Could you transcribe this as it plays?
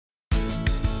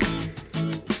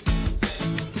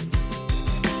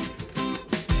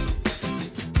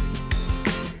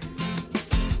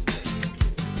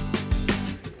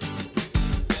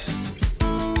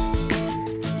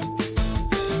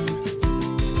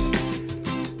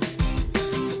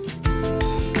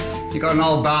You've got an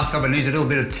old bathtub that needs a little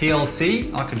bit of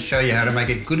TLC. I can show you how to make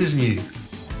it good as new.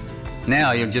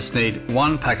 Now you'll just need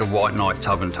 1 pack of White Knight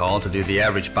tub and tile to do the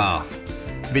average bath.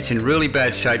 If it's in really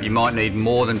bad shape, you might need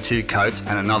more than 2 coats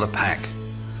and another pack.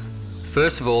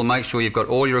 First of all, make sure you've got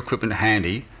all your equipment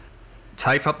handy.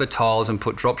 Tape up the tiles and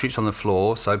put drop sheets on the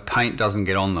floor so paint doesn't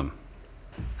get on them,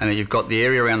 and that you've got the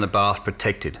area around the bath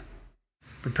protected.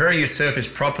 Preparing your surface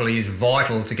properly is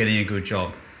vital to getting a good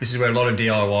job. This is where a lot of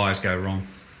DIYs go wrong.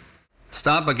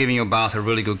 Start by giving your bath a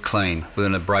really good clean with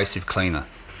an abrasive cleaner.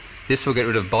 This will get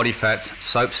rid of body fats,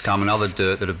 soap scum and other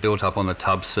dirt that have built up on the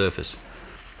tub surface.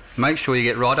 Make sure you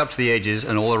get right up to the edges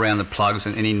and all around the plugs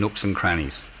and any nooks and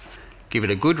crannies. Give it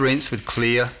a good rinse with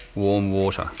clear, warm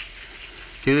water.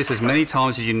 Do this as many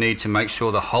times as you need to make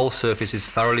sure the whole surface is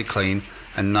thoroughly clean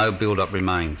and no build-up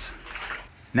remains.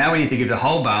 Now we need to give the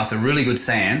whole bath a really good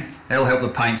sand. That'll help the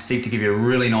paint stick to give you a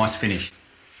really nice finish.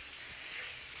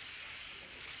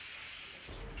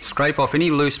 Scrape off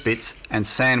any loose bits and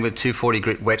sand with 240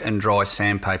 grit wet and dry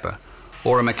sandpaper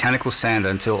or a mechanical sander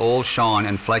until all shine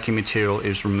and flaky material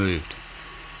is removed.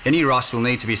 Any rust will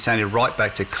need to be sanded right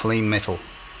back to clean metal.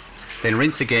 Then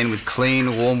rinse again with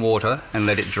clean, warm water and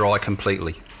let it dry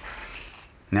completely.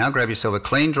 Now grab yourself a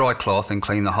clean, dry cloth and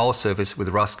clean the whole surface with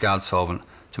Rust Guard solvent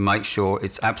to make sure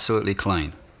it's absolutely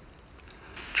clean.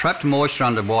 Trapped moisture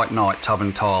under White Knight tub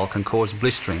and tile can cause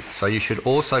blistering, so you should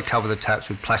also cover the taps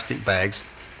with plastic bags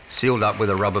sealed up with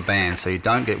a rubber band so you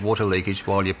don't get water leakage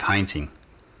while you're painting.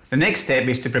 The next step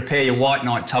is to prepare your White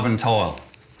Knight tub and tile.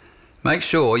 Make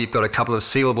sure you've got a couple of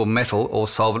sealable metal or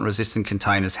solvent-resistant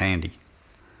containers handy.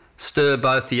 Stir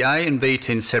both the A and B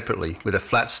tins separately with a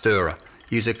flat stirrer.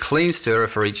 Use a clean stirrer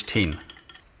for each tin.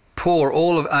 Pour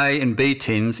all of A and B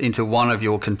tins into one of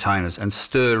your containers and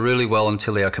stir really well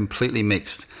until they are completely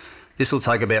mixed. This will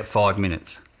take about 5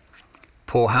 minutes.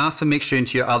 Pour half the mixture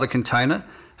into your other container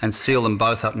and seal them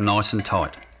both up nice and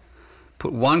tight.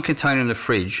 Put one container in the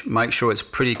fridge, make sure it's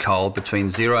pretty cold, between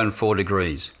 0 and 4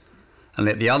 degrees, and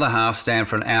let the other half stand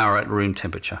for an hour at room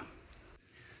temperature.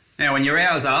 Now when your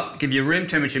hour's up, give your room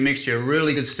temperature mixture a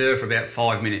really good stir for about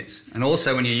 5 minutes, and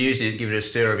also when you're using it, give it a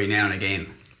stir every now and again.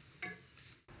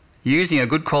 Using a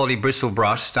good quality bristle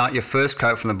brush, start your first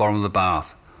coat from the bottom of the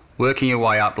bath, working your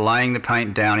way up, laying the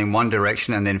paint down in one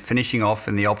direction and then finishing off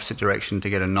in the opposite direction to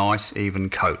get a nice even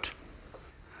coat.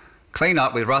 Clean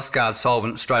up with Rust Guard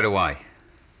solvent straight away.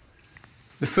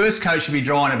 The first coat should be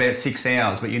dry in about 6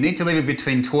 hours, but you need to leave it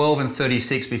between 12 and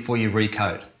 36 before you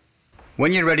recoat.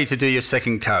 When you're ready to do your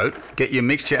second coat, get your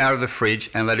mixture out of the fridge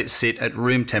and let it sit at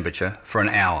room temperature for an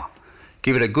hour.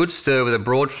 Give it a good stir with a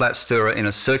broad flat stirrer in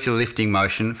a circular lifting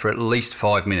motion for at least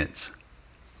 5 minutes.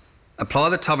 Apply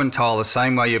the tub and tile the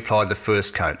same way you applied the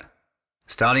first coat,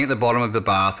 starting at the bottom of the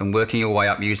bath and working your way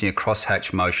up using a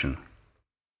crosshatch motion.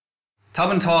 Tub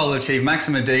and tile will achieve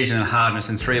maximum adhesion and hardness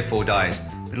in 3 or 4 days,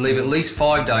 but leave at least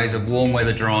 5 days of warm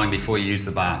weather drying before you use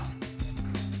the bath.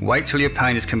 Wait till your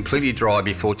paint is completely dry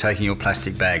before taking your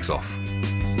plastic bags off.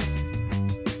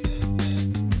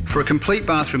 For a complete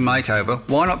bathroom makeover,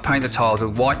 why not paint the tiles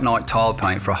with White Knight tile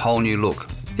paint for a whole new look?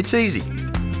 It's easy.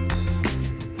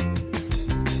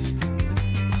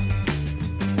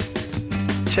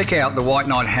 Check out the White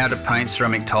Knight How to Paint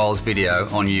Ceramic Tiles video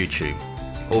on YouTube,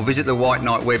 or visit the White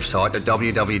Knight website at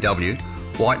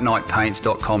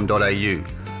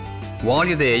www.whiteknightpaints.com.au. While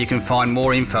you're there, you can find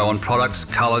more info on products,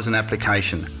 colours and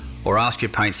application, or ask your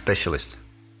paint specialist.